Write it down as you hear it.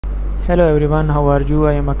Hello everyone, how are you?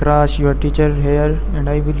 I am Akrash, your teacher here, and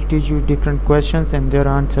I will teach you different questions and their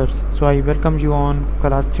answers. So I welcome you on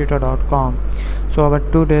classtheta.com. So our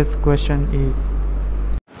today's question is,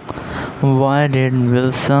 why did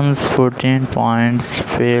Wilson's 14 points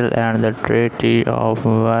fail at the Treaty of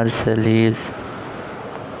Versailles?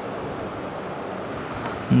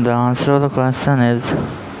 The answer of the question is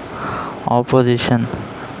opposition.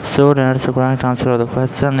 So that's the correct answer of the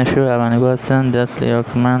question. If you have any question, just leave a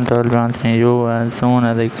comment. I'll be answering you as soon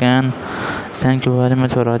as I can. Thank you very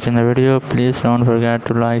much for watching the video. Please don't forget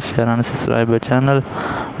to like, share and subscribe our channel.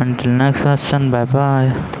 Until next question, bye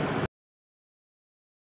bye.